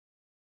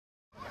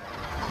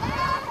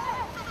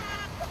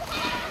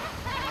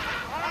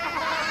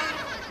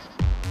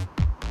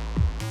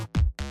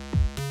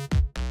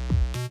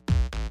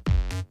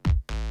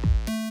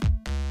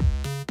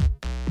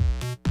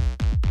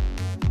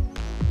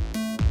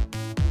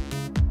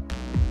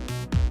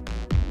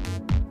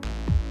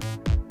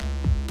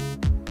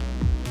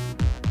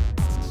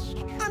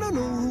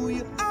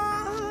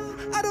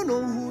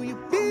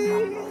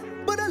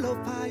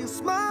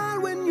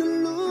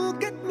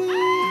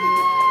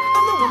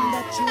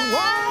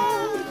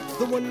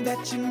the one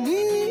that you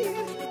need.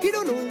 You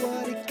don't know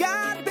what he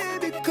got,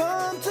 baby,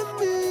 come to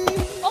me.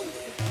 Oh.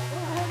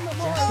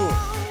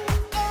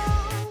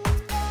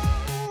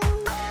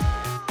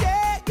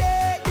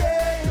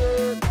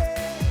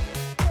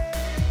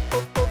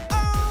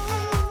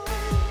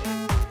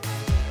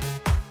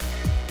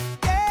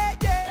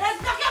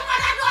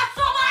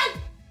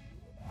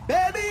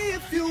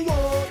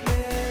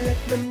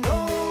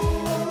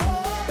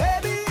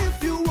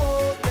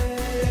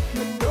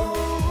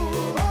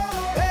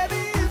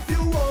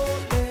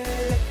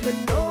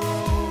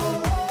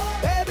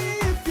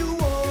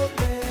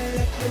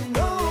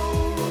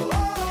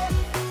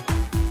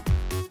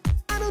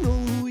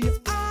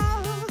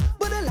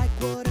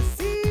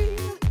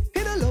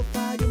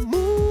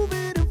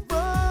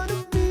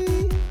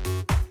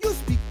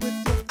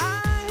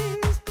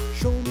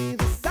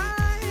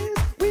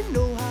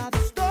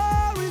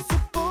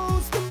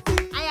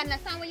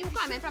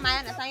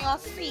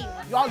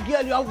 Your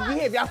girl, your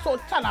behavior so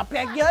turn up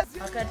here, girl.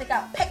 I'm gonna take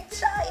a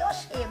picture of your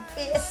shame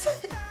face.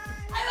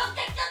 I don't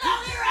think you're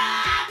only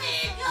right,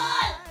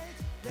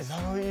 girl. Is that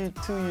how you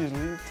two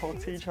usually talk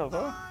to each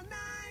other?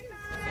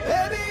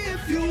 Baby,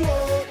 if you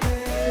want me,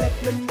 let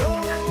me know.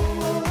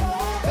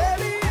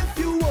 Baby, if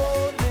you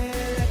want me,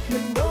 let me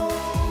know.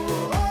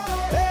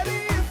 Baby,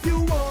 if you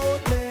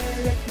want me,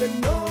 let me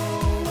know.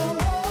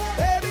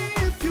 Baby,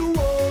 if you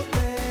want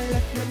me,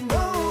 let me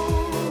know.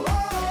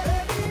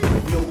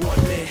 You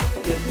want me,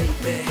 you need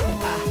me.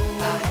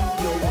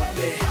 You want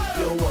me,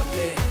 you want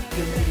me,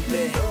 you need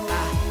me.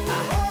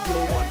 You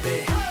want me,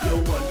 you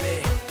want me,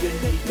 you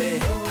need me.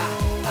 You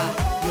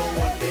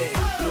want me,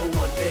 you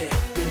want me,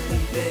 you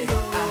need me.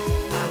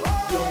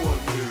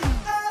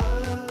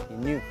 You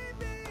knew?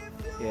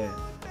 Yeah.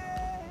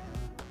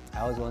 I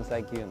was once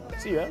like you, man.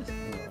 Serious?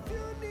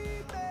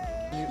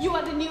 You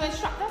are the new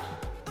instructor?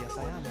 Yes, I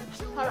am.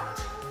 All right.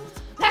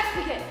 Let's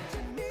begin.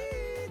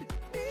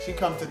 She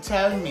come to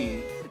tell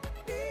me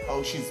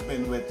how she's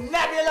been with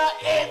Nebula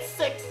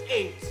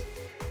 868.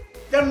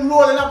 Them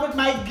rolling up with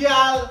my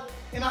girl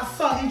in a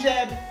sunny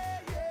jet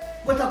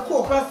with a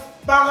caucus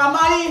bag of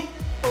money.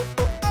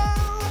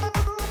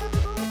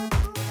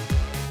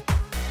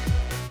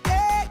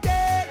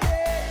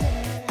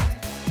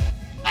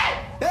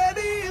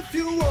 Baby, if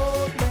you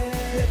want me,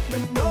 let me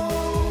know.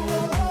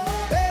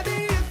 Baby,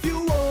 if you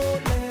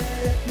want me,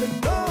 let me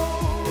know.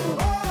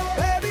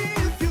 Baby,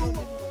 if you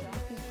want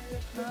me.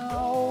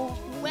 No.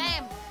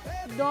 Wham.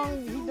 He don't.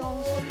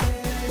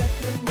 Let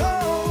me know.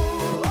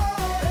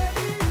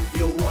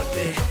 You want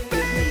me,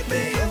 you need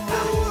me. You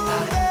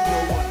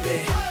want me,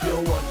 you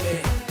want me,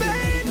 you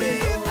need me.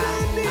 You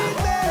want me,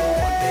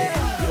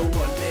 you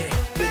want me,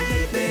 you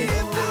need me.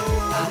 You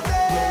want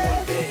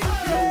me,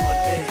 you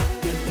want me,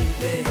 you need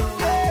me.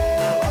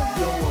 You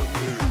want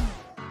me.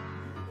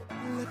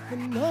 Let me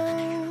know.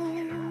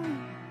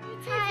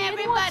 Hi,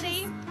 everybody.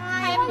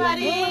 Hi,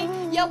 everybody.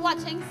 You're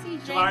watching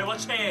Seedrink. Jabari,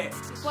 watch here.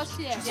 Watch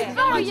here.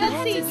 Oh, you're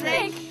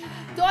Seedrink.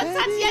 Don't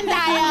touch your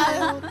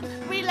dial.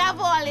 We love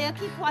all you.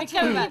 Keep watching.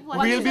 Keep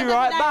watching. We'll be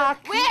right back.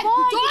 Wait,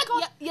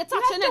 don't. You're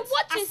touching it.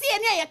 I see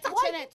it here. You're touching it.